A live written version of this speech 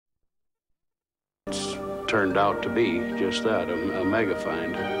turned out to be just that, a mega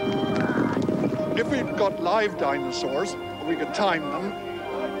find. If we'd got live dinosaurs, we could time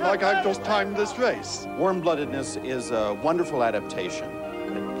them like I've just timed this race. Warm-bloodedness is a wonderful adaptation.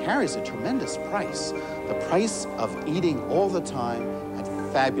 It carries a tremendous price, the price of eating all the time at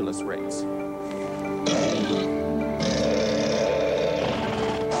fabulous rates.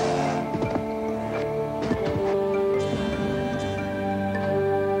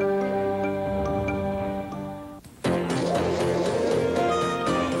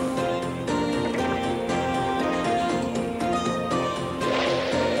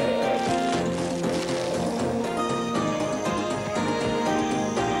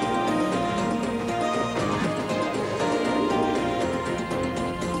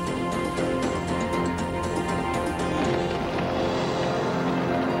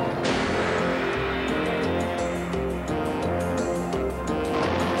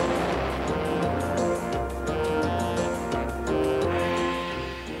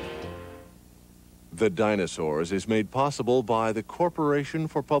 The Dinosaurs is made possible by the Corporation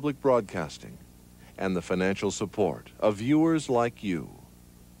for Public Broadcasting and the financial support of viewers like you.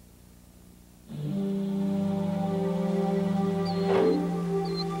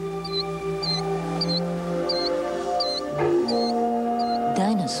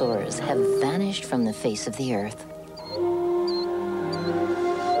 Dinosaurs have vanished from the face of the earth.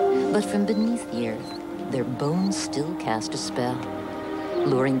 But from beneath the earth, their bones still cast a spell,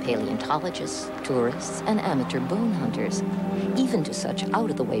 luring paleontologists, tourists, and amateur bone hunters, even to such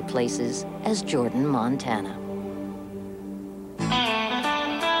out-of-the-way places as Jordan, Montana.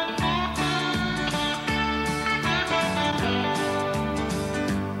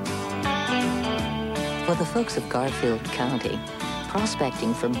 For the folks of Garfield County,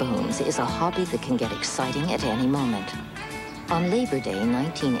 prospecting for bones is a hobby that can get exciting at any moment. On Labor Day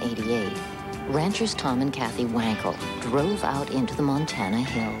 1988, ranchers Tom and Kathy Wankel drove out into the Montana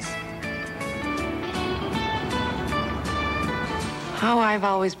hills. Oh, I've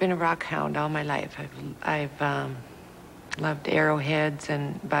always been a rock hound all my life. I've loved arrowheads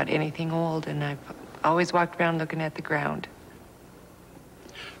and about anything old, and I've always walked around looking at the ground.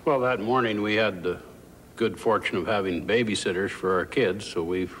 Well, that morning we had the good fortune of having babysitters for our kids, so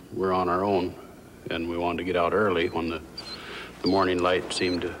we were on our own, and we wanted to get out early when the morning light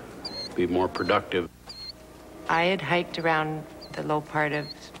seemed to be more productive. I had hiked around the low part of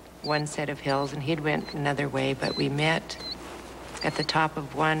one set of hills, and he'd went another way, but we met at the top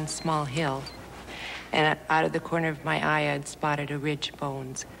of one small hill, and out of the corner of my eye, I'd spotted a ridge of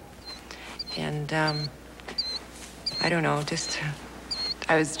bones. And I don't know, just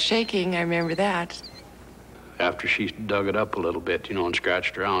I was shaking, I remember that. After she dug it up a little bit, and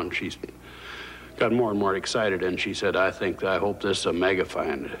scratched around, she got more and more excited, and she said, I hope this is a mega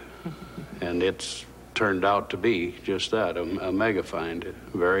find. And it's turned out to be just that, a mega find,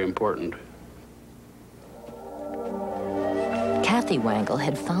 very important. Kathy Wankel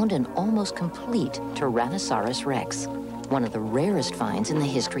had found an almost complete Tyrannosaurus rex, one of the rarest finds in the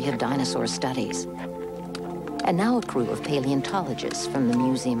history of dinosaur studies. And now a crew of paleontologists from the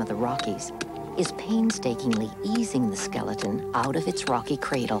Museum of the Rockies is painstakingly easing the skeleton out of its rocky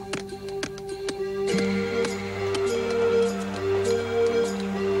cradle.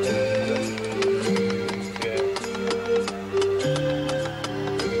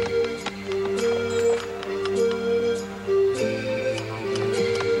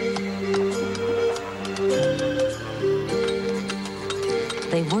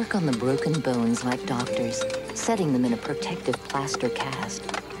 They work on the broken bones like doctors, setting them in a protective plaster cast,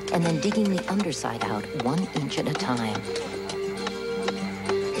 and then digging the underside out 1 inch at a time.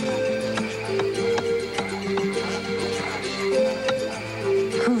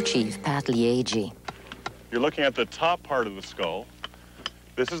 Crew Chief Pat Liegi. You're looking at the top part of the skull.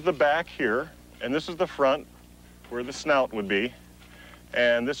 This is the back here, and this is the front, where the snout would be.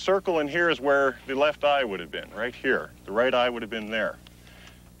 And this circle in here is where the left eye would have been, right here. The right eye would have been there.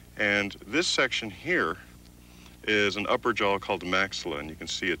 And this section here is an upper jaw called the maxilla, and you can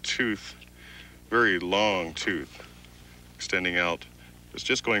see a tooth, very long tooth, extending out. It's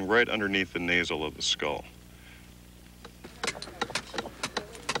just going right underneath the nasal of the skull.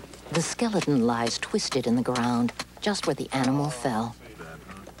 The skeleton lies twisted in the ground, just where the animal fell.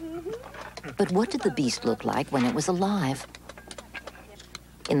 But what did the beast look like when it was alive?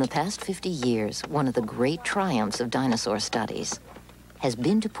 In the past 50 years, one of the great triumphs of dinosaur studies has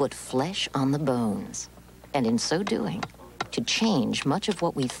been to put flesh on the bones, and in so doing, to change much of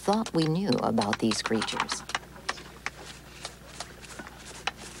what we thought we knew about these creatures.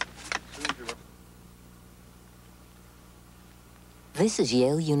 This is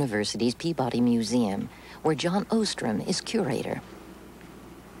Yale University's Peabody Museum, where John Ostrom is curator.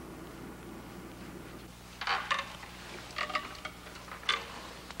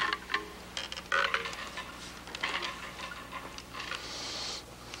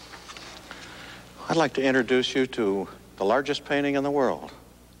 I'd like to introduce you to the largest painting in the world.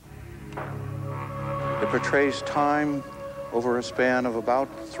 It portrays time over a span of about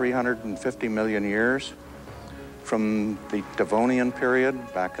 350 million years, from the Devonian period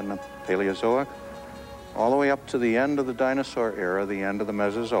back in the Paleozoic, all the way up to the end of the dinosaur era, the end of the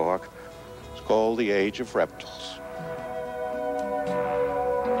Mesozoic. It's called the Age of Reptiles.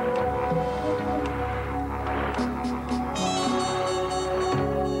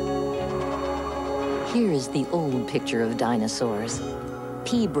 Here is the old picture of dinosaurs.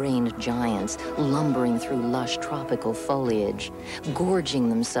 Pea-brained giants lumbering through lush tropical foliage, gorging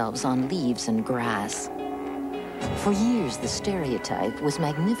themselves on leaves and grass. For years, the stereotype was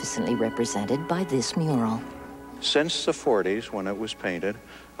magnificently represented by this mural. Since the 40s, when it was painted,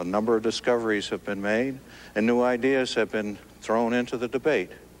 a number of discoveries have been made, and new ideas have been thrown into the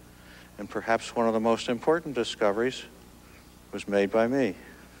debate. And perhaps one of the most important discoveries was made by me.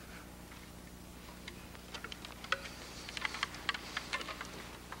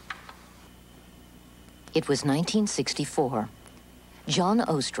 It was 1964. John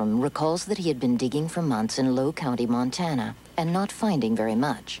Ostrom recalls that he had been digging for months in Low County, Montana, and not finding very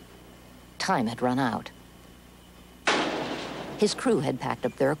much. Time had run out. His crew had packed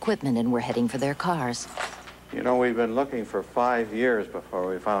up their equipment and were heading for their cars. You know, we've been looking for 5 years before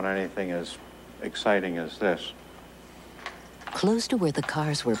we found anything as exciting as this. Close to where the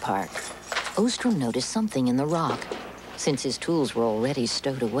cars were parked, Ostrom noticed something in the rock. Since his tools were already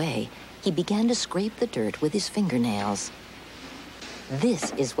stowed away, he began to scrape the dirt with his fingernails.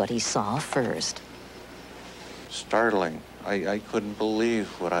 This is what he saw first. Startling. I couldn't believe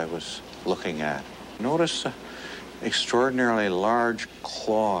what I was looking at. Notice the extraordinarily large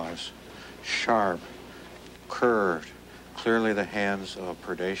claws, sharp, curved, clearly the hands of a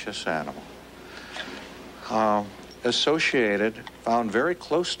predaceous animal. Associated, found very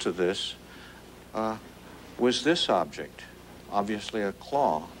close to this, was this object, obviously a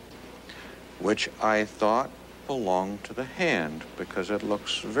claw, which I thought belonged to the hand because it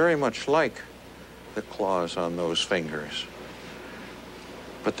looks very much like the claws on those fingers.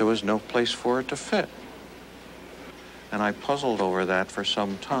 But there was no place for it to fit. And I puzzled over that for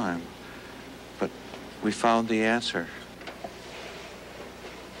some time, but we found the answer.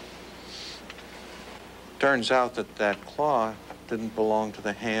 Turns out that that claw didn't belong to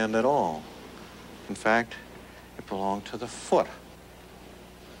the hand at all. In fact, it belonged to the foot.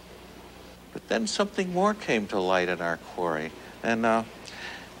 But then something more came to light in our quarry, and I'll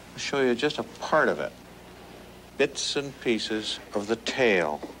show you just a part of it. Bits and pieces of the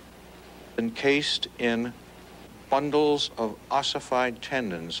tail, encased in bundles of ossified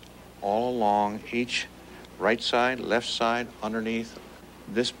tendons all along each right side, left side, underneath.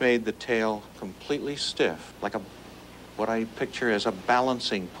 This made the tail completely stiff, like what I picture as a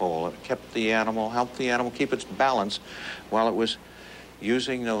balancing pole. It helped the animal keep its balance while it was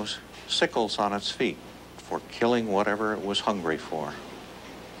using those sickles on its feet for killing whatever it was hungry for.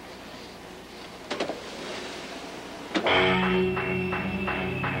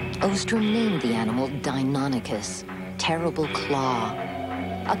 Ostrom named the animal Deinonychus, terrible claw,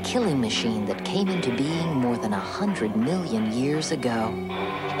 a killing machine that came into being more than 100 million years ago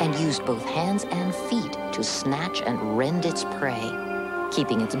and used both hands and feet to snatch and rend its prey,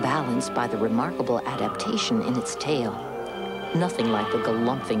 keeping its balance by the remarkable adaptation in its tail. Nothing like the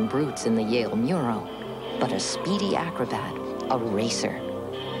galumphing brutes in the Yale mural, but a speedy acrobat, a racer.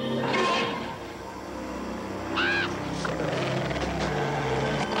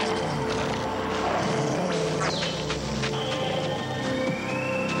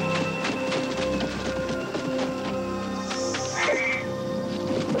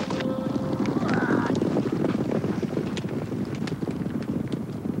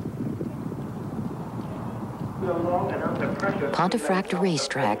 Pontefract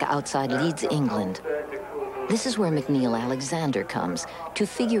Racetrack outside Leeds, England. This is where McNeil Alexander comes to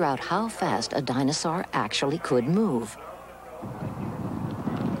figure out how fast a dinosaur actually could move.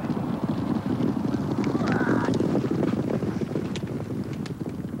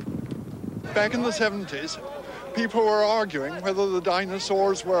 Back in the 70s, people were arguing whether the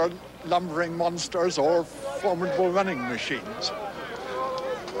dinosaurs were lumbering monsters or formidable running machines.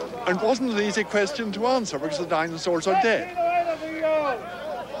 And it wasn't an easy question to answer because the dinosaurs are dead.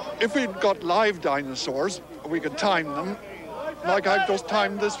 If we'd got live dinosaurs, we could time them like I've just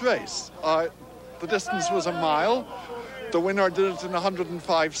timed this race. The distance was a mile. The winner did it in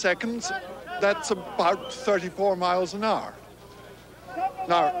 105 seconds. That's about 34 miles an hour.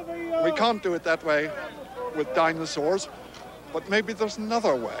 Now, we can't do it that way with dinosaurs, but maybe there's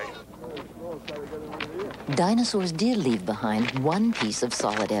another way. Dinosaurs did leave behind one piece of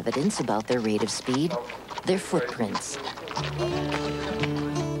solid evidence about their rate of speed, their footprints.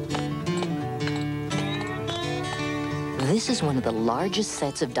 This is one of the largest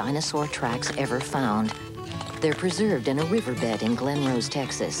sets of dinosaur tracks ever found. They're preserved in a riverbed in Glen Rose,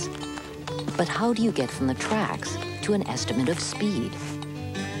 Texas. But how do you get from the tracks to an estimate of speed?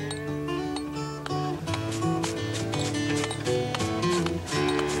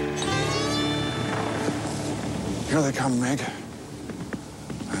 Here they come, Meg.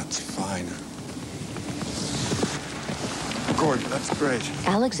 That's fine. Good, that's great.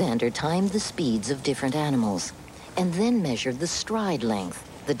 Alexander timed the speeds of different animals and then measured the stride length,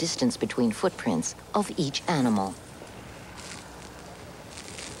 the distance between footprints, of each animal.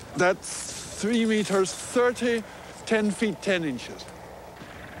 That's 3 meters 30, 10 feet 10 inches.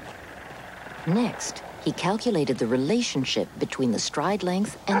 Next, he calculated the relationship between the stride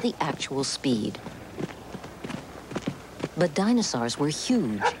length and the actual speed. But dinosaurs were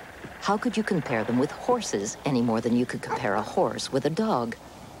huge. How could you compare them with horses any more than you could compare a horse with a dog?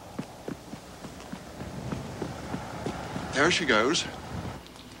 There she goes.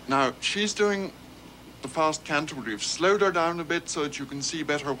 Now, she's doing the fast canter. We've slowed her down a bit so that you can see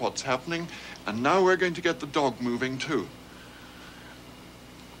better what's happening. And now we're going to get the dog moving too.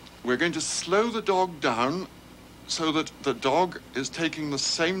 We're going to slow the dog down so that the dog is taking the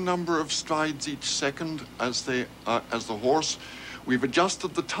same number of strides each second as the horse. We've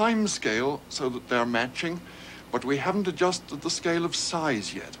adjusted the time scale so that they're matching, but we haven't adjusted the scale of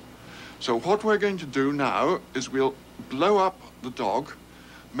size yet. So what we're going to do now is we'll blow up the dog,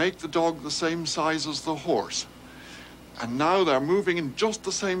 make the dog the same size as the horse. And now they're moving in just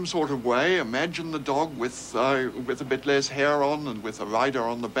the same sort of way. Imagine the dog with a bit less hair on and with a rider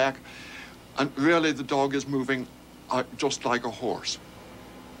on the back. And really the dog is moving just like a horse.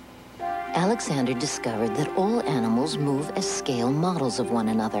 Alexander discovered that all animals move as scale models of one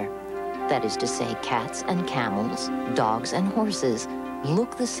another. That is to say, cats and camels, dogs and horses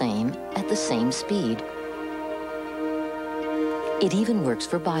look the same at the same speed. It even works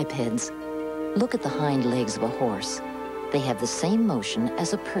for bipeds. Look at the hind legs of a horse. They have the same motion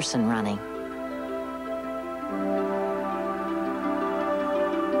as a person running.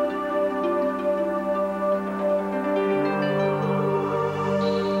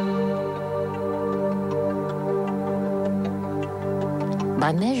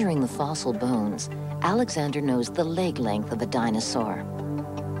 By measuring the fossil bones, Alexander knows the leg length of a dinosaur.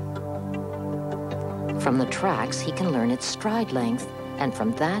 From the tracks, he can learn its stride length, and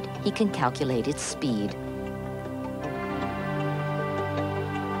from that, he can calculate its speed.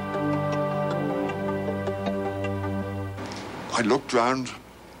 I looked round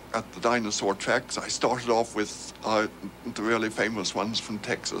at the dinosaur tracks. I started off with the really famous ones from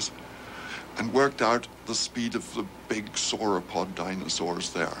Texas and worked out the speed of the big sauropod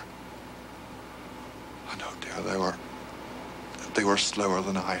dinosaurs there. And oh dear, they were slower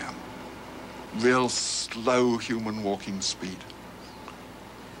than I am. Real slow human walking speed.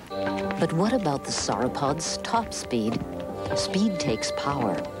 But what about the sauropod's top speed? Speed takes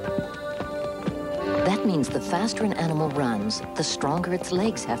power. That means the faster an animal runs, the stronger its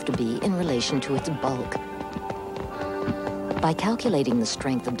legs have to be in relation to its bulk. By calculating the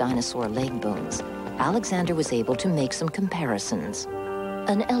strength of dinosaur leg bones, Alexander was able to make some comparisons.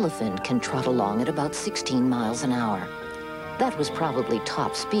 An elephant can trot along at about 16 miles an hour. That was probably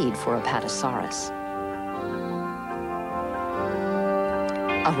top speed for a Apatosaurus.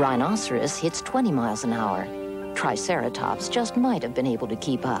 A rhinoceros hits 20 miles an hour. Triceratops just might have been able to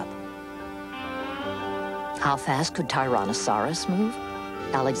keep up. How fast could Tyrannosaurus move?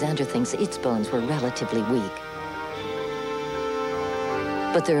 Alexander thinks its bones were relatively weak.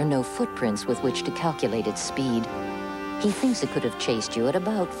 But there are no footprints with which to calculate its speed. He thinks it could have chased you at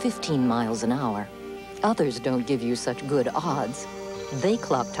about 15 miles an hour. Others don't give you such good odds. They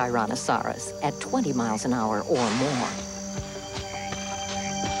clock Tyrannosaurus at 20 miles an hour or more.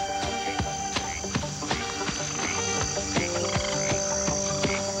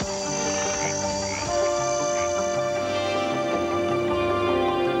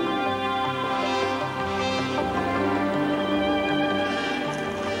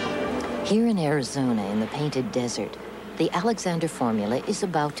 Here in Arizona, in the Painted Desert, the Alexander formula is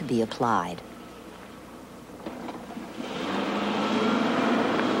about to be applied.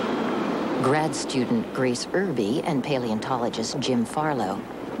 Grad student Grace Irby and paleontologist Jim Farlow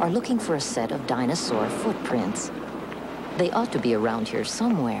are looking for a set of dinosaur footprints. They ought to be around here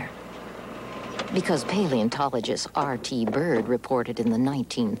somewhere, because paleontologist R.T. Bird reported in the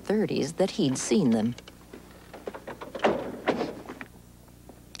 1930s that he'd seen them.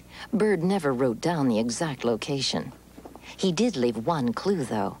 Bird never wrote down the exact location. He did leave one clue,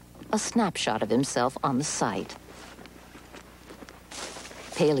 though, a snapshot of himself on the site.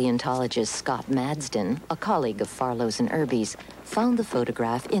 Paleontologist Scott Madsden, a colleague of Farlow's and Irby's, found the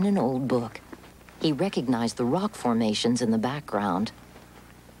photograph in an old book. He recognized the rock formations in the background.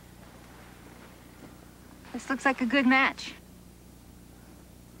 This looks like a good match.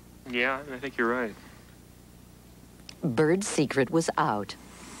 Yeah, I think you're right. Bird's secret was out.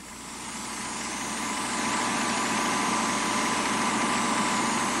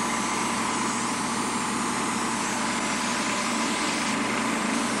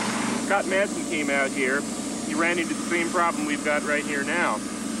 Scott Madsen came out here. He ran into the same problem we've got right here now.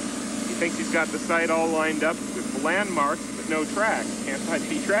 He thinks he's got the site all lined up with landmarks, but no tracks. Can't find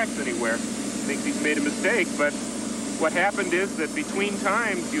any tracks anywhere. He thinks he's made a mistake, but what happened is that between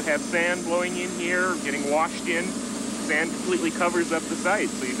times you have sand blowing in here, getting washed in. Sand completely covers up the site,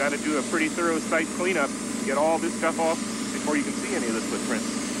 so you've got to do a pretty thorough site cleanup to get all this stuff off before you can see any of the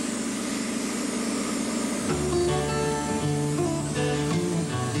footprints.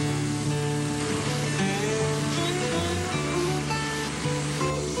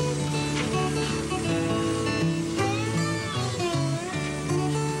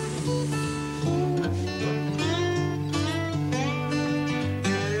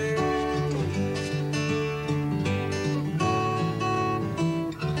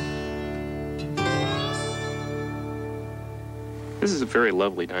 This is a very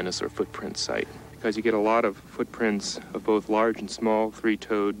lovely dinosaur footprint site because you get a lot of footprints of both large and small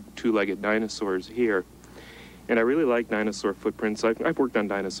three-toed, two-legged dinosaurs here. And I really like dinosaur footprints. I've worked on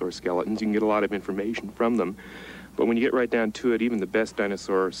dinosaur skeletons. You can get a lot of information from them. But when you get right down to it, even the best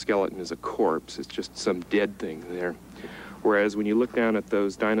dinosaur skeleton is a corpse. It's just some dead thing there. Whereas when you look down at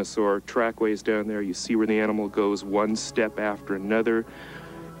those dinosaur trackways down there, you see where the animal goes one step after another.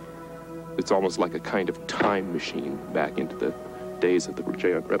 It's almost like a kind of time machine back into the days of the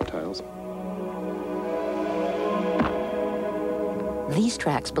giant reptiles. These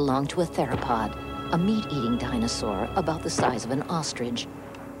tracks belong to a theropod, a meat-eating dinosaur about the size of an ostrich.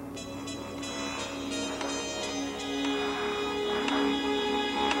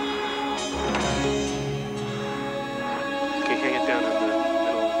 Okay, hang it down on the middle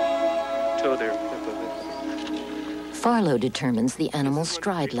toe there. Farlow determines the animal's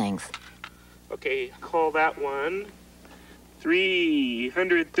stride length. Okay, call that one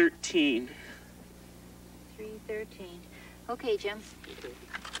 313. 313. Okay, Jim. Okay.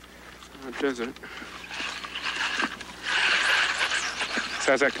 It doesn't.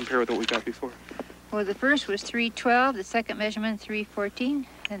 So how's that compare with what we got before? Well, the first was 312, the second measurement 314,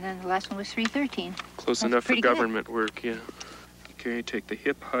 and then the last one was 313. Close That's enough for pretty good. government work, yeah. Okay, take the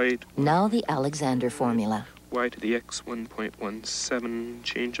hip height. Now the Alexander formula. Y to the X 1.17,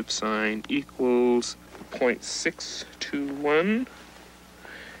 change of sign equals 0.621.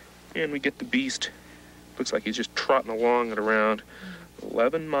 And we get the beast. Looks like he's just trotting along at around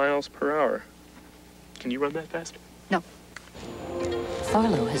 11 miles per hour. Can you run that fast? No.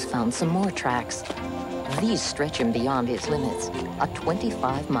 Farlow has found some more tracks. These stretch him beyond his limits. A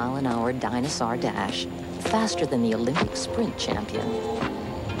 25-mile-an-hour dinosaur dash, faster than the Olympic sprint champion.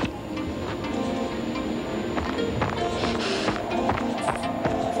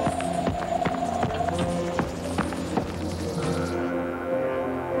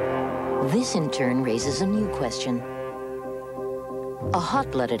 This, in turn, raises a new question. A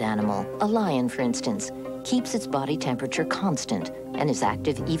hot-blooded animal, a lion, for instance, keeps its body temperature constant and is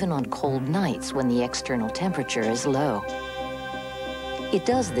active even on cold nights when the external temperature is low. It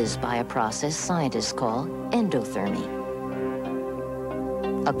does this by a process scientists call endothermy.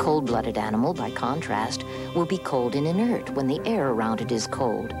 A cold-blooded animal, by contrast, will be cold and inert when the air around it is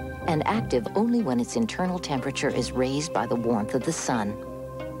cold, and active only when its internal temperature is raised by the warmth of the sun.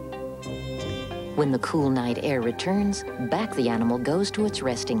 When the cool night air returns, back the animal goes to its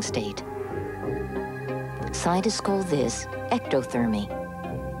resting state. Scientists call this ectothermy.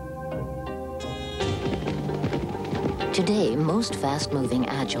 Today, most fast-moving,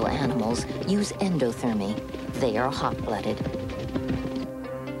 agile animals use endothermy. They are hot-blooded.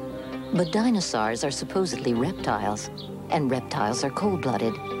 But dinosaurs are supposedly reptiles, and reptiles are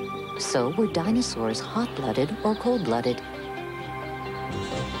cold-blooded. So were dinosaurs hot-blooded or cold-blooded?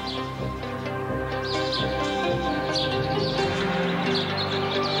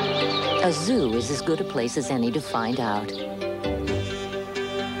 A zoo is as good a place as any to find out.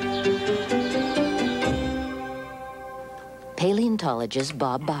 Paleontologist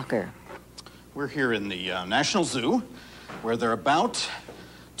Bob Bacher. We're here in the National Zoo, where they're about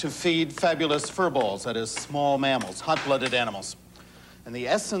to feed fabulous furballs, that is, small mammals, hot-blooded animals. And the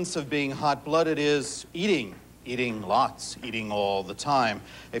essence of being hot-blooded is eating lots, eating all the time.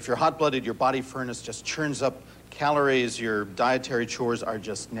 If you're hot-blooded, your body furnace just churns up calories, your dietary chores are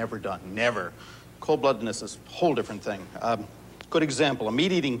just never done, never. Cold-bloodedness is a whole different thing. Good example, a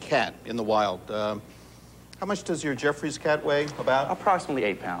meat-eating cat in the wild. How much does your Jeffries cat weigh, about? Approximately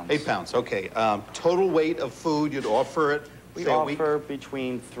 8 pounds. 8 pounds, okay. Total weight of food you'd offer it? We offer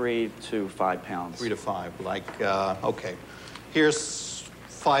between 3 to 5 pounds. 3 to 5, like, okay. Here's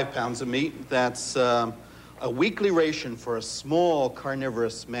 5 pounds of meat. That's a weekly ration for a small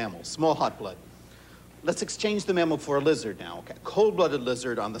carnivorous mammal, small hot blood. Let's exchange the mammal for a lizard now, okay? Cold-blooded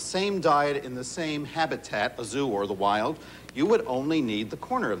lizard on the same diet in the same habitat, a zoo or the wild, you would only need the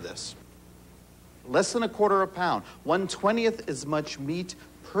corner of this. Less than a quarter a pound. 1/20th as much meat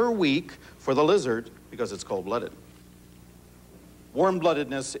per week for the lizard because it's cold-blooded.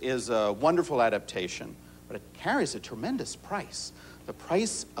 Warm-bloodedness is a wonderful adaptation, but it carries a tremendous price. The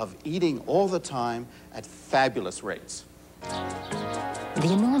price of eating all the time at fabulous rates.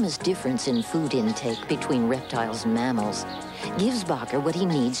 The enormous difference in food intake between reptiles and mammals gives Bacher what he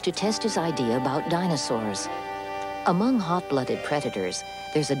needs to test his idea about dinosaurs. Among hot-blooded predators,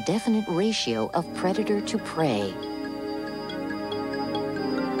 there's a definite ratio of predator to prey.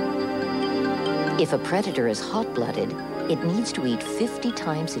 If a predator is hot-blooded, it needs to eat 50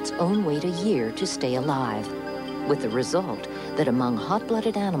 times its own weight a year to stay alive, with the result that among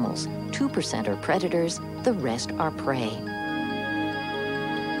hot-blooded animals, 2% are predators, the rest are prey.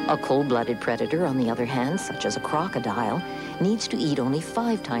 A cold-blooded predator, on the other hand, such as a crocodile, needs to eat only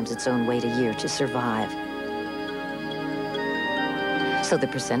 5 times its own weight a year to survive. So the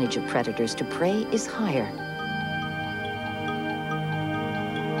percentage of predators to prey is higher.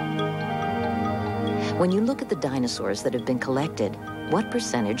 When you look at the dinosaurs that have been collected, what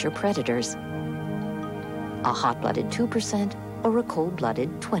percentage are predators? A hot-blooded 2% or a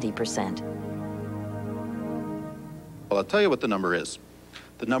cold-blooded 20%? Well, I'll tell you what the number is.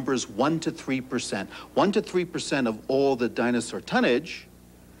 The number is 1 to 3%. 1 to 3% of all the dinosaur tonnage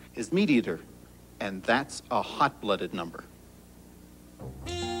is meat eater, and that's a hot-blooded number.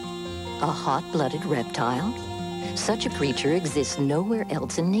 A hot-blooded reptile? Such a creature exists nowhere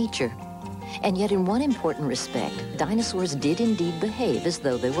else in nature. And yet in one important respect, dinosaurs did indeed behave as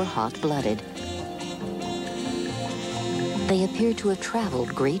though they were hot-blooded. They appear to have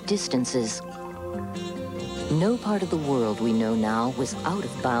traveled great distances. No part of the world we know now was out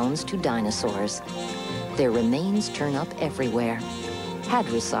of bounds to dinosaurs. Their remains turn up everywhere.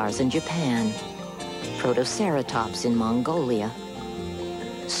 Hadrosaurs in Japan, Protoceratops in Mongolia,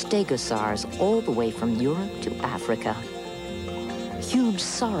 Stegosaurs all the way from Europe to Africa, huge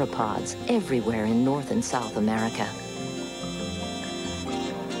sauropods everywhere in North and South America,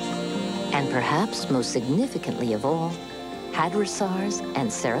 and perhaps most significantly of all, Hadrosaurs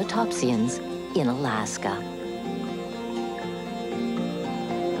and Ceratopsians in Alaska.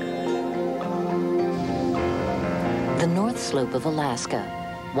 The North Slope of Alaska,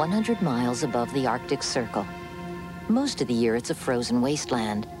 100 miles above the Arctic Circle. Most of the year it's a frozen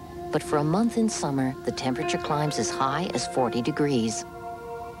wasteland, but for a month in summer, the temperature climbs as high as 40 degrees.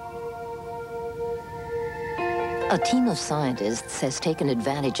 A team of scientists has taken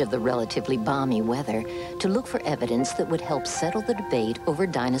advantage of the relatively balmy weather to look for evidence that would help settle the debate over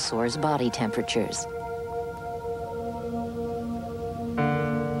dinosaurs' body temperatures.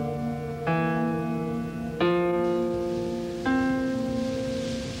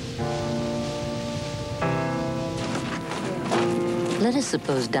 Let us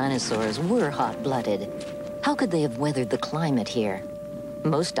suppose dinosaurs were hot-blooded. How could they have weathered the climate here?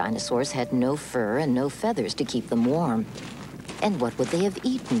 Most dinosaurs had no fur and no feathers to keep them warm. And what would they have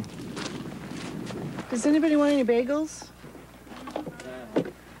eaten? Does anybody want any bagels?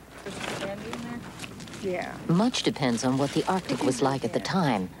 Yeah. Much depends on what the Arctic was like at the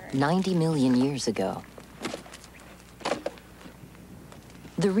time, 90 million years ago.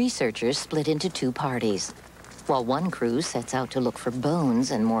 The researchers split into 2 parties. While one crew sets out to look for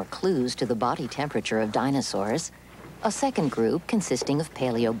bones and more clues to the body temperature of dinosaurs, a second group, consisting of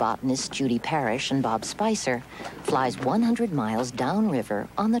paleobotanists Judy Parrish and Bob Spicer, flies 100 miles downriver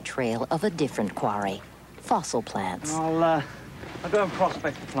on the trail of a different quarry, fossil plants. I'll go and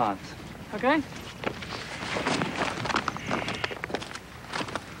prospect the plants. Okay.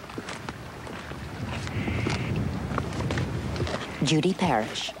 Judy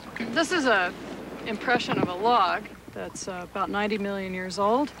Parrish. This is a impression of a log that's about 90 million years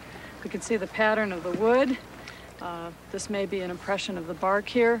old. We can see the pattern of the wood. This may be an impression of the bark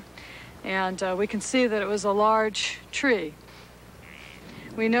here, and we can see that it was a large tree.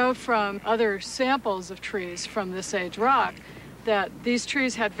 We know from other samples of trees from this age rock that these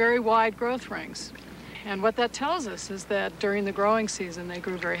trees had very wide growth rings. And what that tells us is that during the growing season, they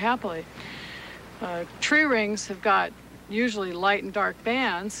grew very happily. Tree rings have got usually light and dark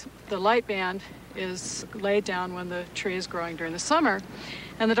bands. The light band is laid down when the tree is growing during the summer,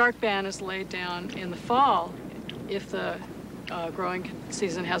 and the dark band is laid down in the fall if the growing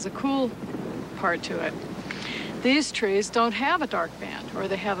season has a cool part to it. These trees don't have a dark band, or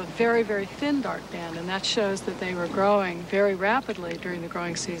they have a very, very thin dark band, and that shows that they were growing very rapidly during the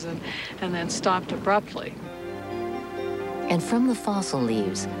growing season and then stopped abruptly. And from the fossil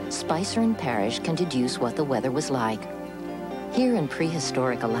leaves, Spicer and Parrish can deduce what the weather was like. Here in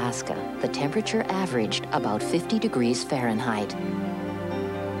prehistoric Alaska, the temperature averaged about 50 degrees Fahrenheit.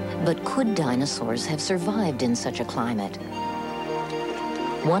 But could dinosaurs have survived in such a climate?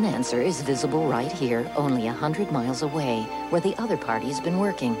 One answer is visible right here, only 100 miles away, where the other party's been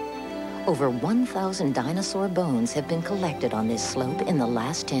working. Over 1,000 dinosaur bones have been collected on this slope in the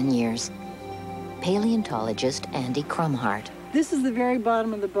last 10 years. Paleontologist Andy Krumhart. This is the very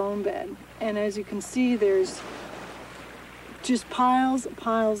bottom of the bone bed, and as you can see, there's just piles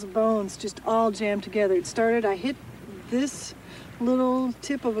of bones just all jammed together. It started, I hit this little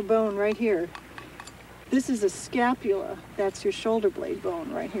tip of a bone right here. This is a scapula. That's your shoulder blade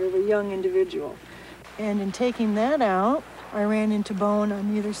bone right here of a young individual. And in taking that out, I ran into bone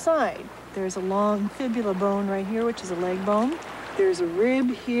on either side. There's a long fibula bone right here, which is a leg bone. There's a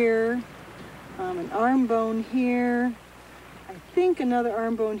rib here, an arm bone here. I think another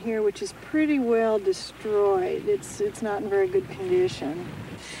arm bone here, which is pretty well destroyed. It's not in very good condition.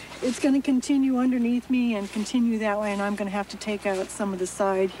 It's going to continue underneath me and continue that way, and I'm going to have to take out some of the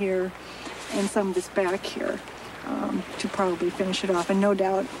side here and some of this back here to probably finish it off. And no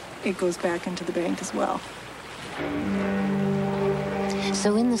doubt it goes back into the bank as well.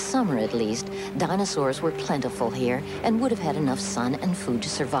 So in the summer, at least, dinosaurs were plentiful here and would have had enough sun and food to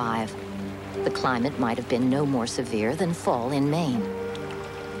survive. The climate might have been no more severe than fall in Maine.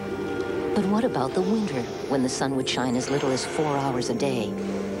 But what about the winter, when the sun would shine as little as 4 hours a day?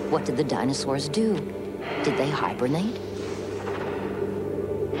 What did the dinosaurs do? Did they hibernate?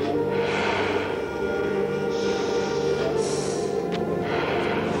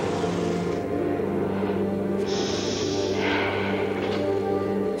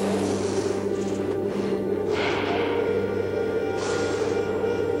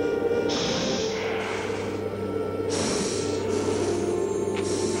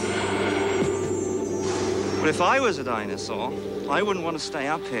 But if I was a dinosaur, I wouldn't want to stay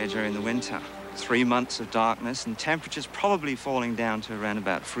up here during the winter. 3 months of darkness and temperatures probably falling down to around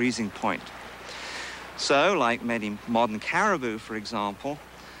about freezing point. So, like many modern caribou, for example,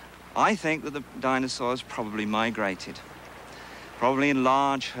 I think that the dinosaurs probably migrated. Probably in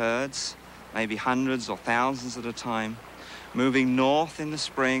large herds, maybe hundreds or thousands at a time, moving north in the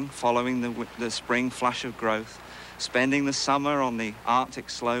spring, following the spring flush of growth, spending the summer on the Arctic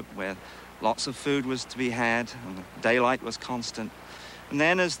slope where lots of food was to be had and the daylight was constant. And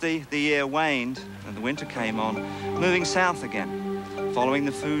then as the year waned and the winter came on, moving south again, following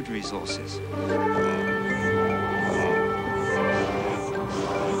the food resources.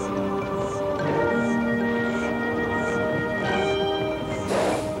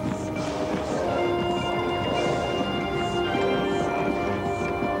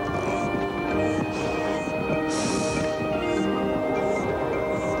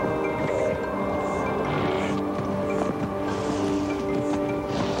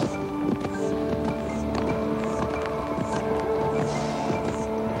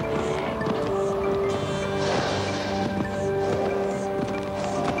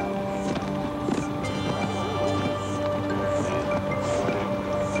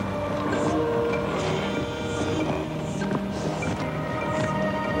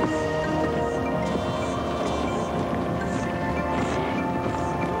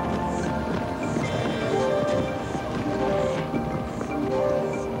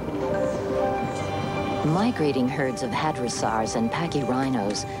 Migrating herds of hadrosaurs and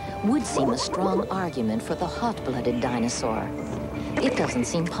pachyrhinos would seem a strong argument for the hot-blooded dinosaur. It doesn't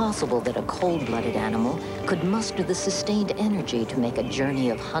seem possible that a cold-blooded animal could muster the sustained energy to make a journey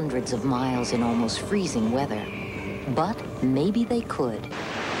of hundreds of miles in almost freezing weather. But maybe they could.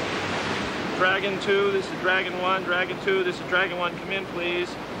 Dragon 2, this is Dragon 1. Dragon 2, this is Dragon 1. Come in, please.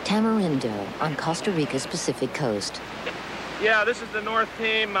 Tamarindo on Costa Rica's Pacific coast. Yeah, this is the north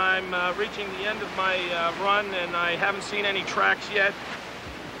team. I'm reaching the end of my run, and I haven't seen any tracks yet.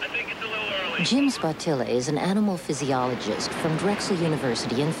 I think it's a little early. Jim Spatilla is an animal physiologist from Drexel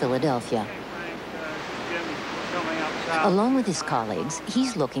University in Philadelphia. Along with his colleagues,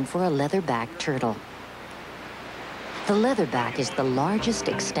 he's looking for a leatherback turtle. The leatherback is the largest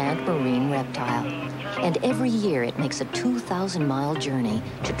extant marine reptile, and every year it makes a 2,000-mile journey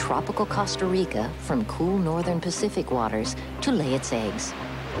to tropical Costa Rica from cool northern Pacific waters to lay its eggs.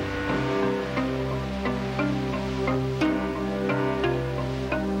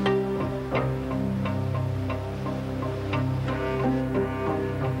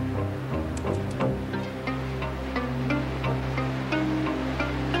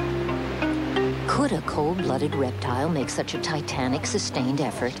 Could a cold-blooded reptile make such a titanic, sustained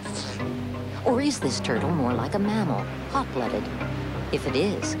effort? Or is this turtle more like a mammal, hot-blooded? If it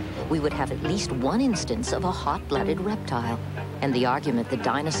is, we would have at least one instance of a hot-blooded reptile, and the argument that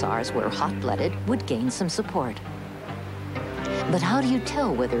dinosaurs were hot-blooded would gain some support. But how do you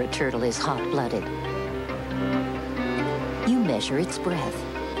tell whether a turtle is hot-blooded? You measure its breath.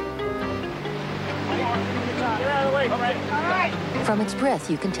 From its breath,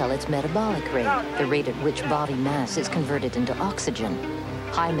 you can tell its metabolic rate, the rate at which body mass is converted into oxygen.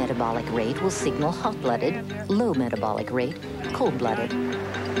 High metabolic rate will signal hot-blooded, low metabolic rate, cold-blooded.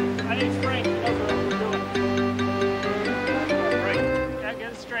 I need strength. Yeah,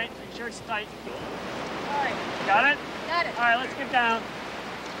 get it straight. Make sure it's tight. All right. Got it? Got it. All right, let's get down.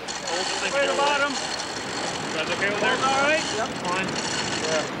 Way to the bottom. You guys okay with that? All right? Yep. Fine.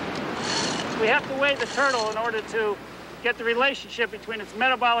 Yeah. So we have to weigh the turtle in order to get the relationship between its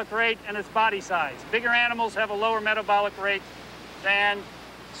metabolic rate and its body size. Bigger animals have a lower metabolic rate than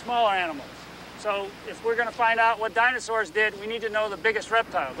smaller animals. So if we're going to find out what dinosaurs did, we need to know the biggest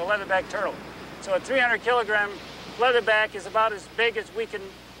reptile, the leatherback turtle. So a 300-kilogram leatherback is about as big as we can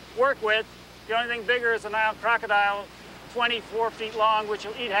work with. The only thing bigger is a Nile crocodile, 24 feet long, which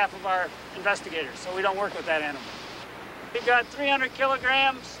will eat half of our investigators. So we don't work with that animal. We've got 300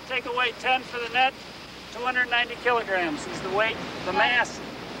 kilograms, take away 10 for the net. 290 kilograms is the weight, the mass,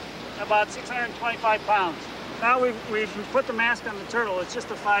 about 625 pounds. Now we've put the mask on the turtle. It's just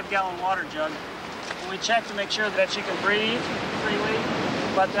a 5-gallon water jug. And we check to make sure that she can breathe freely,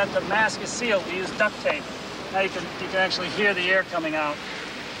 but that the mask is sealed. We use duct tape. Now you can actually hear the air coming out.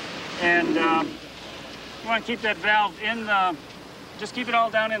 And you want to keep that valve in the, just keep it all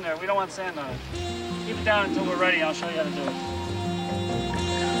down in there. We don't want sand on it. Keep it down until we're ready. I'll show you how to do it.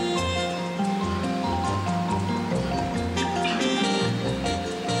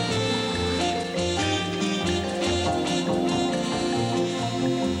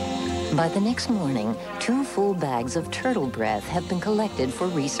 By the next morning, 2 full bags of turtle breath have been collected for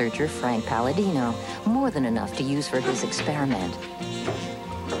researcher Frank Palladino, more than enough to use for his experiment.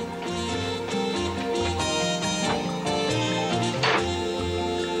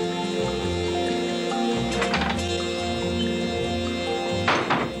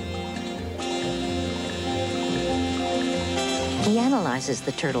 He analyzes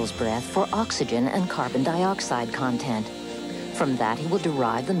the turtle's breath for oxygen and carbon dioxide content. From that, he will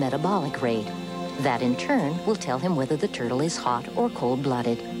derive the metabolic rate. That, in turn, will tell him whether the turtle is hot or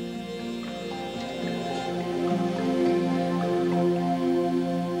cold-blooded.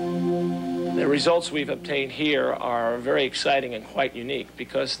 The results we've obtained here are very exciting and quite unique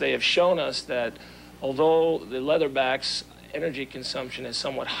because they have shown us that although the leatherback's energy consumption is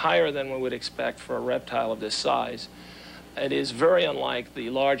somewhat higher than we would expect for a reptile of this size, it is very unlike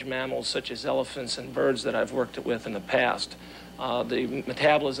the large mammals such as elephants and birds that I've worked with in the past. The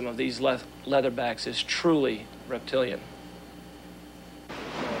metabolism of these leatherbacks is truly reptilian.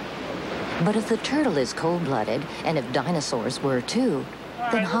 But if the turtle is cold-blooded, and if dinosaurs were too,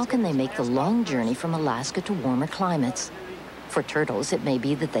 then how can they make the long journey from Alaska to warmer climates? For turtles, it may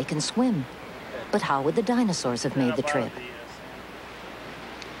be that they can swim. But how would the dinosaurs have made the trip?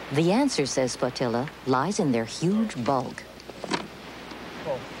 The answer, says Spatilla, lies in their huge bulk.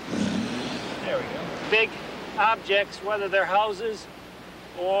 There we go. Big objects, whether they're houses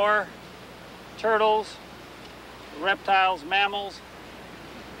or turtles, reptiles, mammals,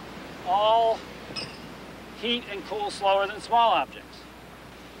 all heat and cool slower than small objects.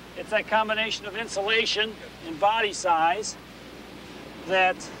 It's that combination of insulation and body size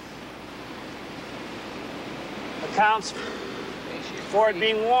that accounts for it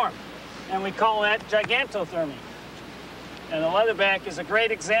being warm, and we call that gigantothermy. And the leatherback is a great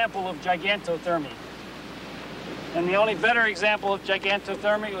example of gigantothermy. And the only better example of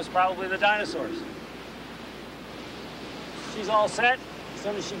gigantothermy was probably the dinosaurs. She's all set. As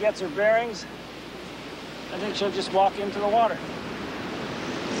soon as she gets her bearings, I think she'll just walk into the water.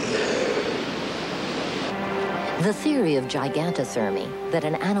 The theory of gigantothermy, that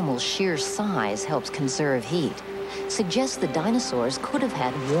an animal's sheer size helps conserve heat, suggests the dinosaurs could have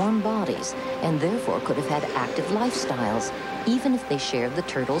had warm bodies and therefore could have had active lifestyles, even if they shared the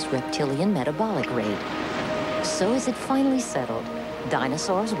turtle's reptilian metabolic rate. So is it finally settled?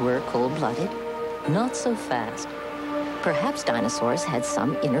 Dinosaurs were cold-blooded? Not so fast. Perhaps dinosaurs had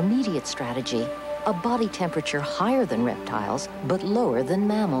some intermediate strategy, a body temperature higher than reptiles, but lower than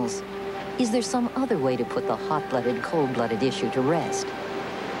mammals. Is there some other way to put the hot-blooded, cold-blooded issue to rest?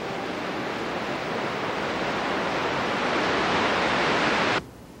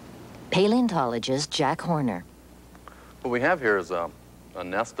 Paleontologist Jack Horner. What we have here is a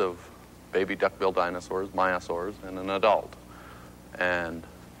nest of baby duck-billed dinosaurs, myosaurs, and an adult. And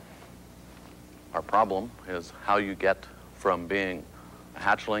our problem is how you get from being a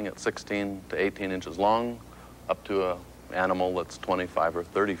hatchling at 16 to 18 inches long up to an animal that's 25 or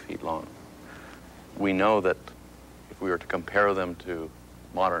 30 feet long. We know that if we were to compare them to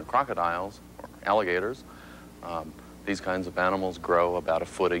modern crocodiles or alligators, these kinds of animals grow about a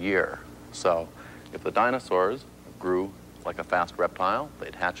foot a year. So if the dinosaurs grew like a fast reptile,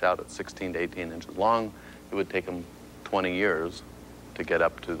 they'd hatch out at 16 to 18 inches long. It would take them 20 years to get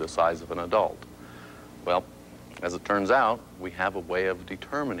up to the size of an adult. Well, as it turns out, we have a way of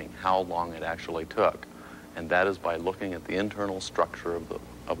determining how long it actually took, and that is by looking at the internal structure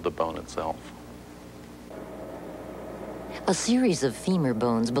of the bone itself. A series of femur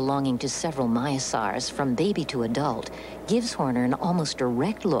bones belonging to several myosaurs from baby to adult gives Horner an almost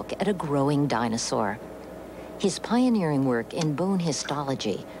direct look at a growing dinosaur. His pioneering work in bone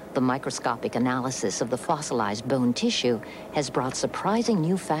histology, the microscopic analysis of the fossilized bone tissue, has brought surprising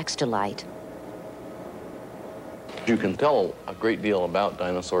new facts to light. You can tell a great deal about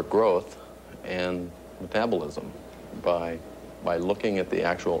dinosaur growth and metabolism by looking at the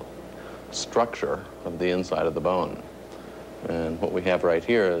actual structure of the inside of the bone. And what we have right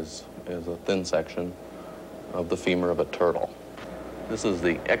here is a thin section of the femur of a turtle. This is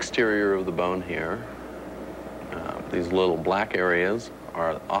the exterior of the bone here. These little black areas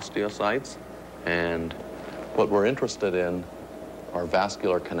are osteocytes, and what we're interested in are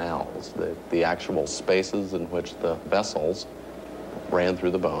vascular canals, the actual spaces in which the vessels ran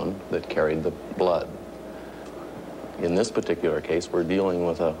through the bone that carried the blood. In this particular case, we're dealing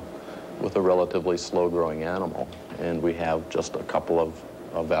with a relatively slow-growing animal, and we have just a couple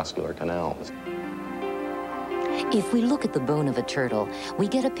of vascular canals. If we look at the bone of a turtle, we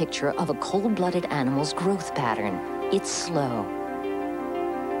get a picture of a cold-blooded animal's growth pattern. It's slow.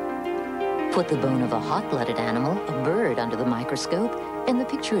 Put the bone of a hot-blooded animal, a bird, under the microscope, and the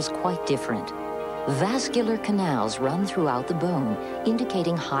picture is quite different. Vascular canals run throughout the bone,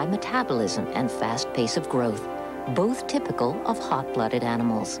 indicating high metabolism and fast pace of growth, both typical of hot-blooded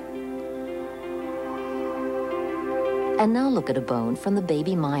animals. And now look at a bone from the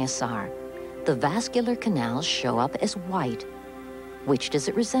baby myosaur. The vascular canals show up as white. Which does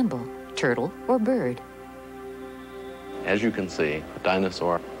it resemble, turtle or bird? As you can see, a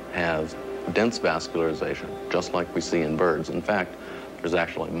dinosaur has dense vascularization, just like we see in birds. In fact, there's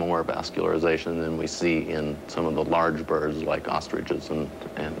actually more vascularization than we see in some of the large birds like ostriches and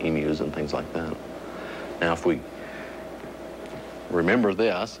emus and things like that. Now, if we remember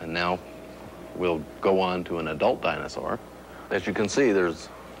this, and now we'll go on to an adult dinosaur. As you can see, there's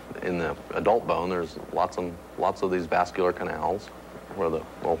in the adult bone, there's lots of these vascular canals where the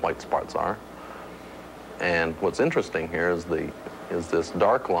little white spots are. And what's interesting here is this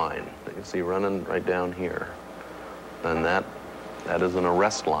dark line that you see running right down here. And that is an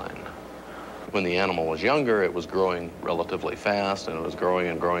arrest line. When the animal was younger, it was growing relatively fast, and it was growing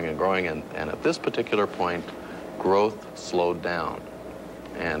and growing and growing, and at this particular point, growth slowed down.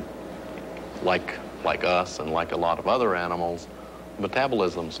 And like us and like a lot of other animals,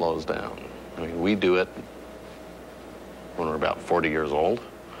 metabolism slows down. I mean, we do it when we're about 40 years old,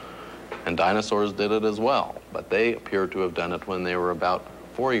 and dinosaurs did it as well, but they appear to have done it when they were about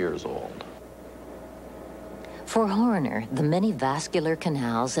 4 years old. For Horner, the many vascular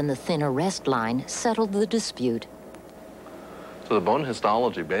canals and the thin arrest line settled the dispute. So the bone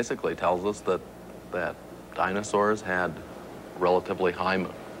histology basically tells us that dinosaurs had relatively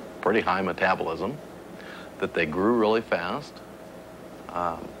pretty high metabolism, that they grew really fast,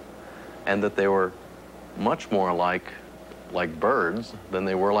 and that they were much more like birds than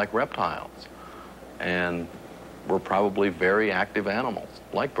they were like reptiles, and were probably very active animals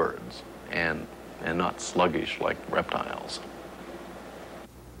like birds, and not sluggish like reptiles.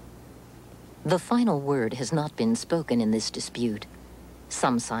 The final word has not been spoken in this dispute.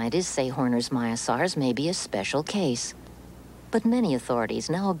 Some scientists say Horner's myosaurs may be a special case, but many authorities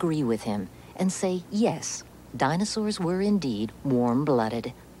now agree with him and say yes, dinosaurs were indeed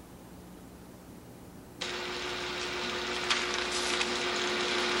warm-blooded.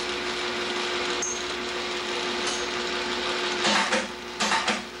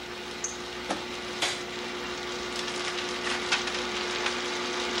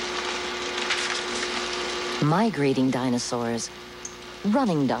 Migrating dinosaurs,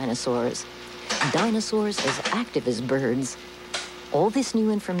 running dinosaurs, dinosaurs as active as birds. All this new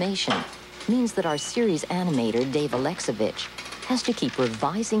information means that our series animator, Dave Alexovich, has to keep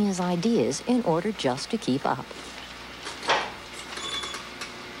revising his ideas in order just to keep up.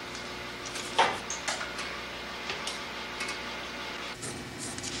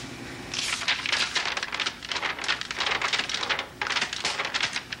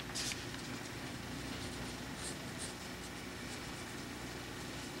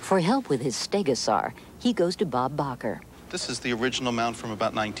 For help with his stegosaur, he goes to Bob Bacher. This is the original mount from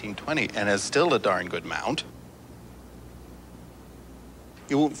about 1920, and is still a darn good mount.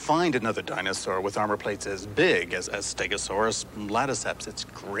 You won't find another dinosaur with armor plates as big as Stegosaurus laticeps. It's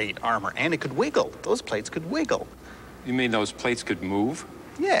great armor, and it could wiggle. Those plates could wiggle. You mean those plates could move?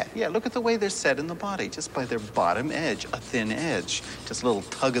 Yeah, look at the way they're set in the body, just by their bottom edge, a thin edge. Just a little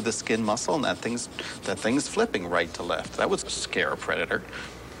tug of the skin muscle, and that thing's flipping right to left. That would scare a predator.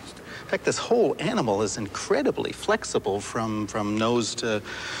 In fact, this whole animal is incredibly flexible from nose to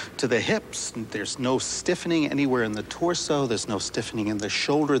the hips. There's no stiffening anywhere in the torso. There's no stiffening in the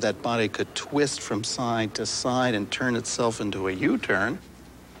shoulder. That body could twist from side to side and turn itself into a U-turn.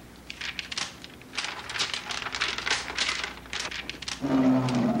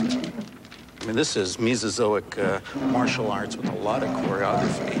 I mean, this is Mesozoic martial arts with a lot of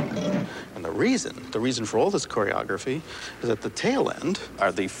choreography. And the reason for all this choreography is at the tail end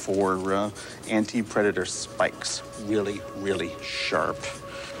are the 4 anti-predator spikes. Really, really sharp.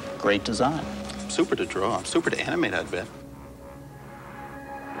 Great design. Super to draw, super to animate, I bet.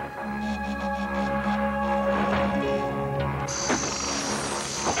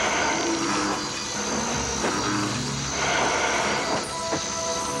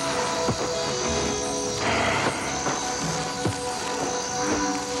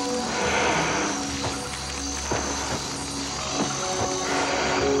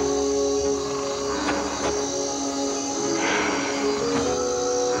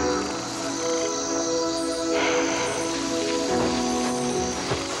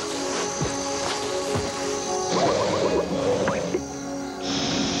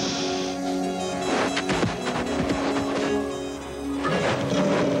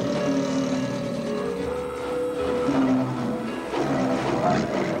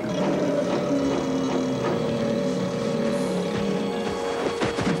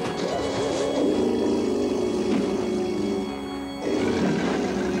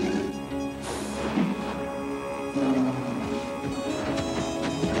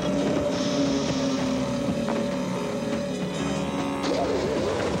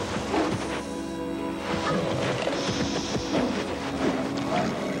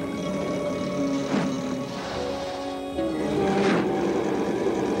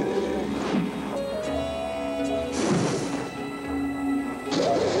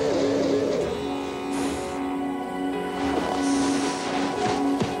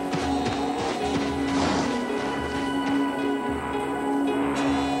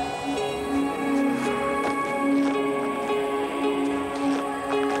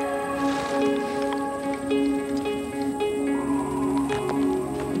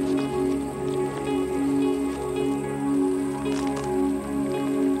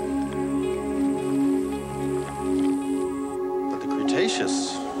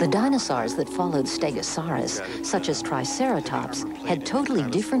 The dinosaurs that followed Stegosaurus, such as Triceratops, had totally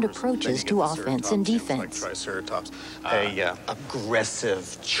different approaches to offense and defense. Like Triceratops, a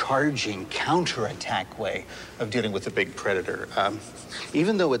aggressive, charging, counterattack way of dealing with a big predator.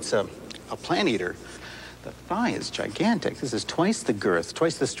 Even though it's a plant eater, the thigh is gigantic. This is twice the girth,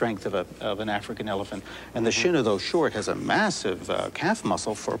 twice the strength of an African elephant. And the shin, though short, has a massive calf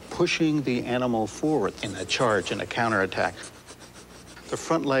muscle for pushing the animal forward in a charge and a counterattack. The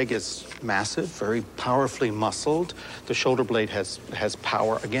front leg is massive, very powerfully muscled. The shoulder blade has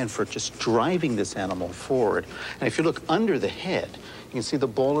power, again, for just driving this animal forward. And if you look under the head, you can see the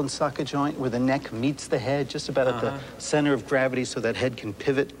ball and socket joint where the neck meets the head, just about at the center of gravity, so that head can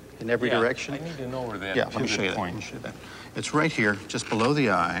pivot in every direction. I need to know where that let me show you that. It's right here, just below the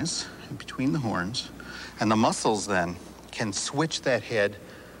eyes, and between the horns. And the muscles then can switch that head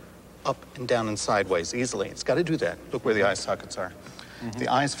up and down and sideways easily. It's got to do that. Look where the eye sockets are. The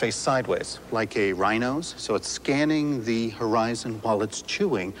eyes face sideways, like a rhino's, so it's scanning the horizon while it's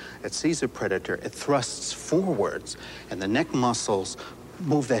chewing. It sees a predator, it thrusts forwards, and the neck muscles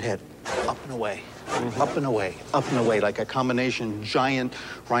move that head up and away, up and away, up and away, like a combination giant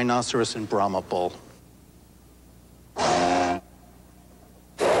rhinoceros and Brahma bull.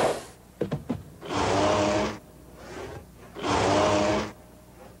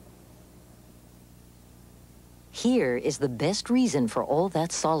 Here is the best reason for all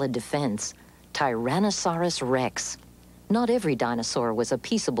that solid defense: Tyrannosaurus rex. Not every dinosaur was a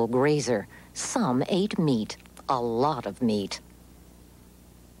peaceable grazer. Some ate meat, a lot of meat.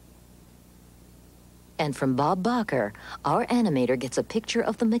 And from Bob Barker, our animator gets a picture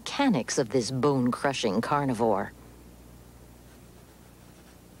of the mechanics of this bone-crushing carnivore.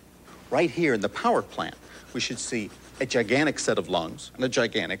 Right here in the power plant, we should see a gigantic set of lungs and a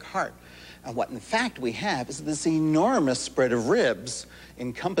gigantic heart. And what in fact we have is this enormous spread of ribs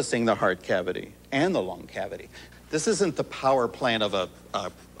encompassing the heart cavity and the lung cavity. This isn't the power plant of a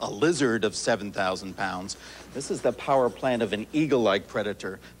lizard of 7,000 pounds. This is the power plant of an eagle-like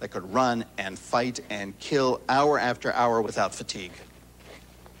predator that could run and fight and kill hour after hour without fatigue.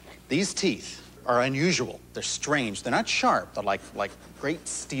 These teeth are unusual. They're strange. They're not sharp. They're like great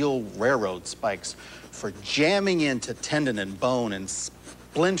steel railroad spikes for jamming into tendon and bone and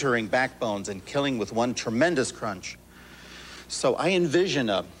splintering backbones and killing with one tremendous crunch. So I envision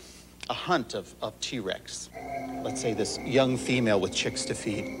a hunt of T-Rex. Let's say this young female with chicks to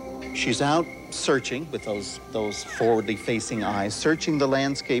feed. She's out searching with those forwardly facing eyes, searching the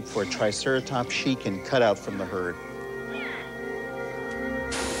landscape for a triceratops she can cut out from the herd.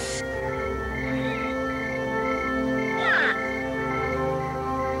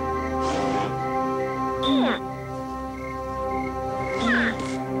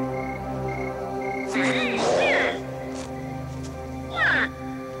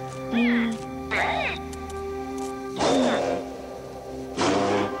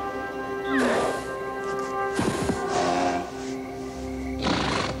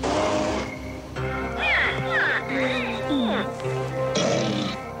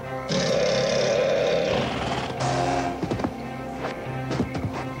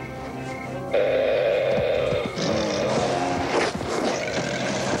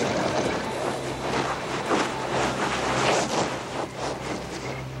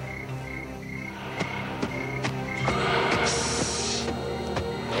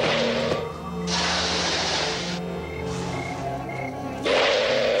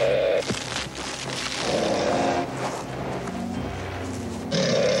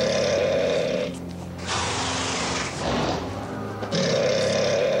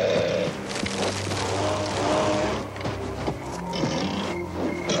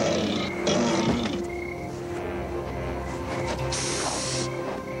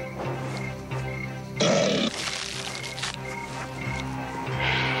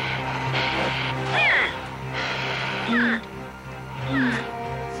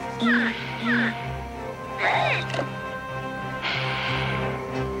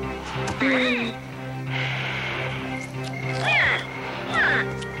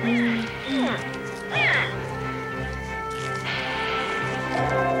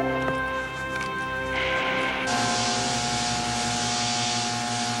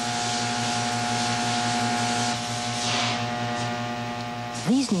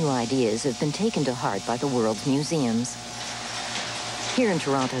 These new ideas have been taken to heart by the world's museums. Here in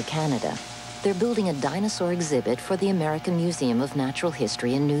Toronto, Canada, they're building a dinosaur exhibit for the American Museum of Natural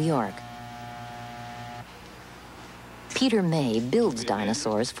History in New York. Peter May builds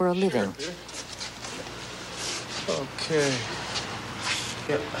dinosaurs for a living. Okay.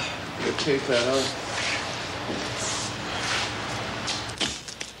 Yep. You take that out.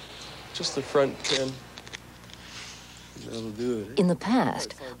 Just the front pin. That'll do it. In the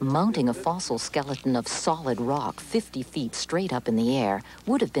past, mounting a fossil skeleton of solid rock 50 feet straight up in the air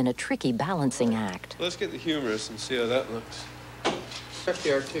would have been a tricky balancing act. Let's get the humerus and see how that looks. Check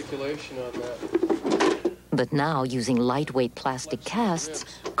the articulation on that. But now, using lightweight plastic casts,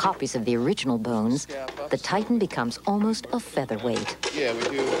 copies of the original bones, the Titan becomes almost a featherweight. Yeah, we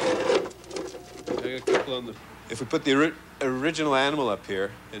do. I got a couple on the... If we put the original animal up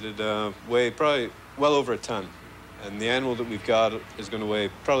here, it'd weigh probably well over a ton. And the animal that we've got is going to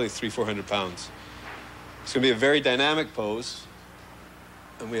weigh probably 300-400 pounds. It's going to be a very dynamic pose.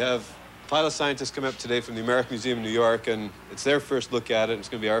 And we have pilot scientists come up today from the American Museum in New York, and it's their first look at it, and it's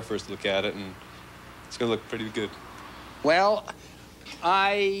going to be our first look at it, and it's going to look pretty good. Well,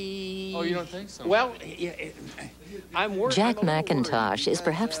 Oh, you don't think so? Well, I'm working... Jack McIntosh is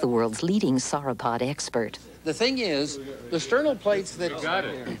perhaps the world's leading sauropod expert. The thing is, the sternal plates that... Got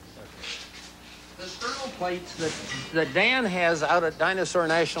it. The sternal plates that Dan has out at Dinosaur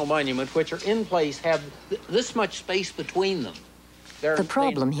National Monument, which are in place, have this much space between them. The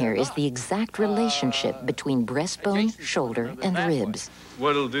problem here is the exact relationship between breastbone, shoulder, and ribs.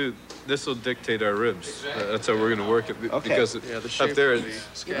 What it'll do, this will dictate our ribs. That's how we're going to work it, because up there it's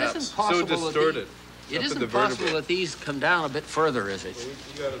so distorted. It isn't possible that these come down a bit further, is it?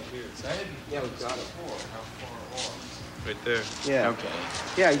 Yeah, we've got it. Right there. Yeah. Okay.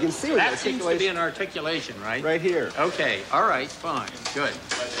 Yeah, you can see what that seems to be an articulation, right? Right here. Okay. All right. Fine. Good.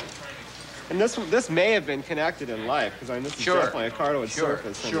 And this may have been connected in life, because I mean, this is definitely a cartilage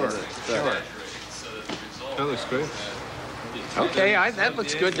surface. Sure. That looks great. Okay, that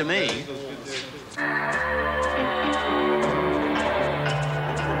looks good to me.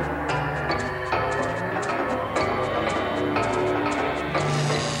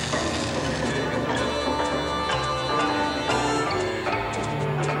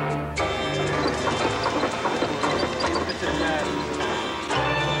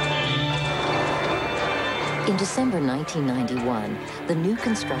 In December 1991, the new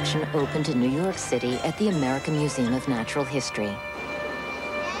construction opened in New York City at the American Museum of Natural History.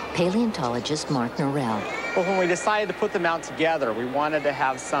 Paleontologist Mark Norell. Well, when we decided to put them out together, we wanted to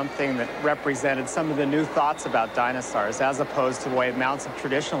have something that represented some of the new thoughts about dinosaurs, as opposed to the way mounts have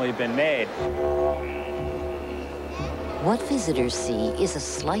traditionally been made. What visitors see is a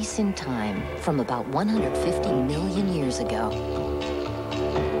slice in time from about 150 million years ago.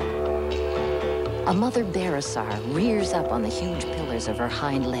 A mother barosaur rears up on the huge pillars of her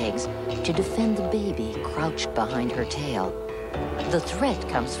hind legs to defend the baby crouched behind her tail. The threat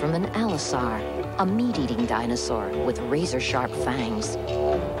comes from an allosaur, a meat-eating dinosaur with razor-sharp fangs.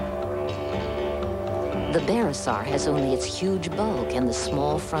 The barosaur has only its huge bulk and the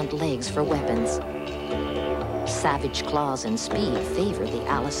small front legs for weapons. Savage claws and speed favor the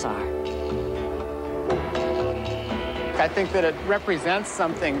allosaur. I think that it represents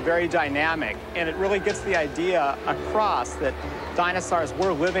something very dynamic, and it really gets the idea across that dinosaurs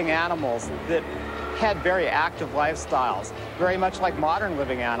were living animals that had very active lifestyles, very much like modern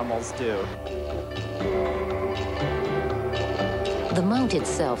living animals do. The mount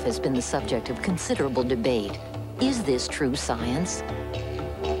itself has been the subject of considerable debate. Is this true science?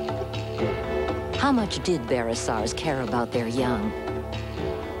 How much did barosaurs care about their young?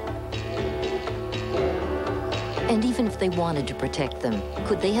 And even if they wanted to protect them,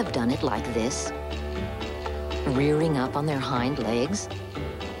 could they have done it like this? Rearing up on their hind legs?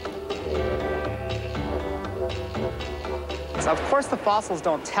 So of course, the fossils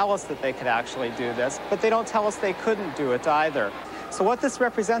don't tell us that they could actually do this, but they don't tell us they couldn't do it either. So what this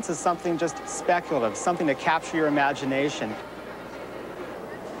represents is something just speculative, something to capture your imagination.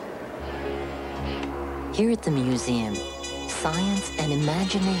 Here at the museum, science and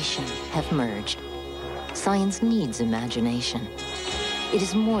imagination have merged. Science needs imagination. It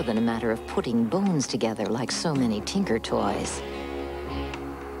is more than a matter of putting bones together like so many Tinker toys.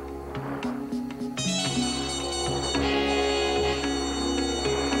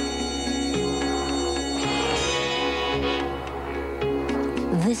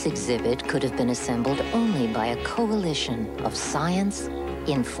 This exhibit could have been assembled only by a coalition of science,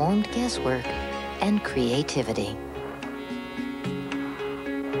 informed guesswork, and creativity.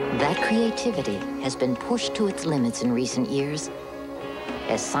 That creativity has been pushed to its limits in recent years,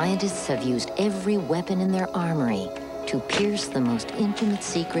 as scientists have used every weapon in their armory to pierce the most intimate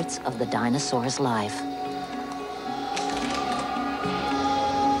secrets of the dinosaur's life.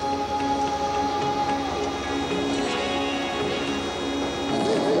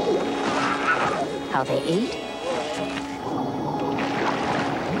 How they ate,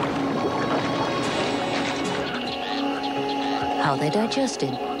 how they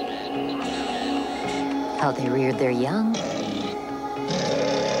digested, how they reared their young,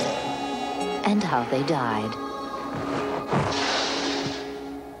 and how they died.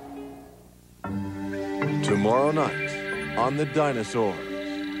 Tomorrow night on The Dinosaurs.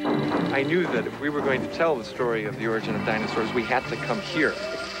 I knew that if we were going to tell the story of the origin of dinosaurs, we had to come here.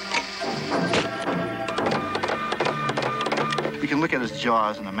 We can look at his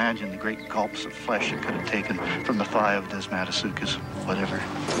jaws and imagine the great gulps of flesh it could have taken from the thigh of Desmatosaucus, whatever.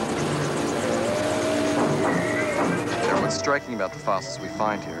 What's striking about the fossils we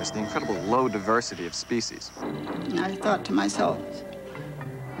find here is the incredible low diversity of species. I thought to myself,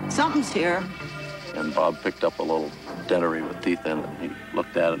 something's here. And Bob picked up a little dentary with teeth in it. He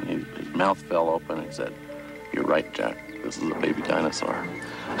looked at it, and his mouth fell open, and he said, "You're right, Jack. This is a baby dinosaur."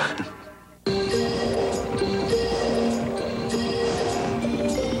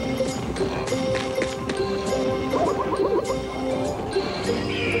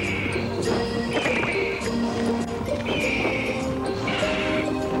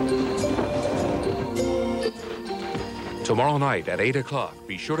 Tomorrow night at 8 o'clock,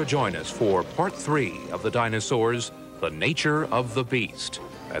 be sure to join us for Part 3 of The Dinosaurs, The Nature of the Beast.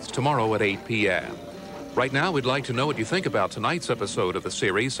 That's tomorrow at 8 p.m. Right now, we'd like to know what you think about tonight's episode of the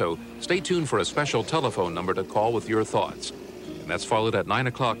series, so stay tuned for a special telephone number to call with your thoughts. And that's followed at 9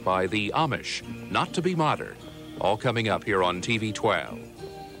 o'clock by The Amish, Not to be Modern, all coming up here on TV 12.